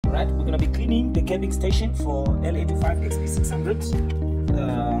Alright, we're gonna be cleaning the cabling station for L85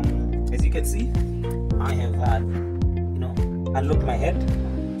 XP600. As you can see, I have unlocked my head.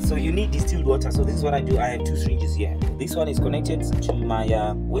 So you need distilled water. So this is what I do. I have two syringes here. This one is connected to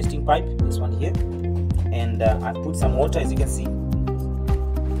my wasting pipe, this one here, and I've put some water, as you can see.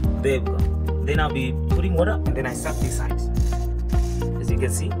 There we go. Then I'll be putting water, and then I suck this side, as you can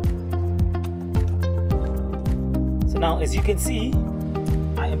see. So now, as you can see,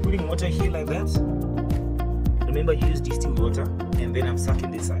 I am putting water here like that. Remember, you use distilled water, and then I'm sucking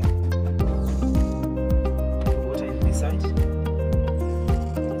this side. Put water in this side,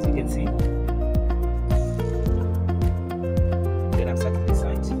 as you can see. Then I'm sucking this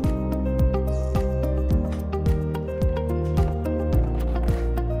side.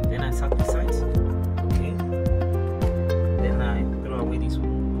 Then I suck this side. Okay. Then I throw away this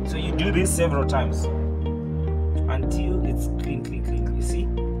one. So you do this several times until it's clean. You see?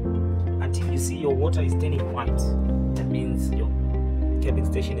 Until you see your water is turning white. That means your cabling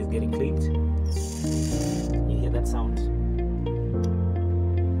station is getting cleaned. You hear that sound?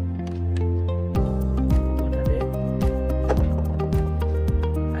 Water there.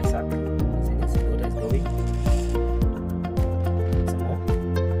 I suck. As you can see, water is going. Some more.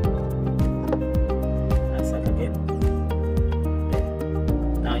 I suck again. There.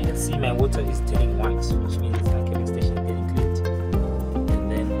 Now you can see my water is turning white, which means my cabling station is getting cleaned.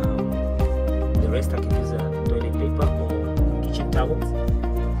 And then the rest I can use toilet paper or kitchen towel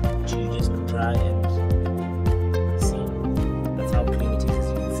to just dry and see. That's how clean it is, as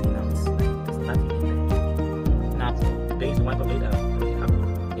you can see now. It's like there's nothing in there. Now there is a wiper blade.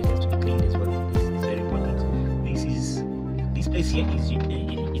 It has to be cleaned as well. This is very important. This place here is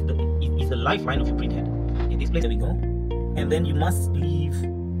the lifeline of your printhead. In this place, there we go. And then you must leave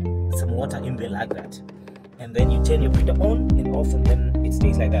some water in there like that. And then you turn your printer on and off, and then it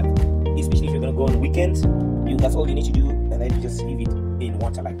stays like that. Especially if you're gonna go on weekends, that's all you need to do, and then you just leave it in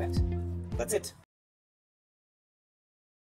water like that. That's it.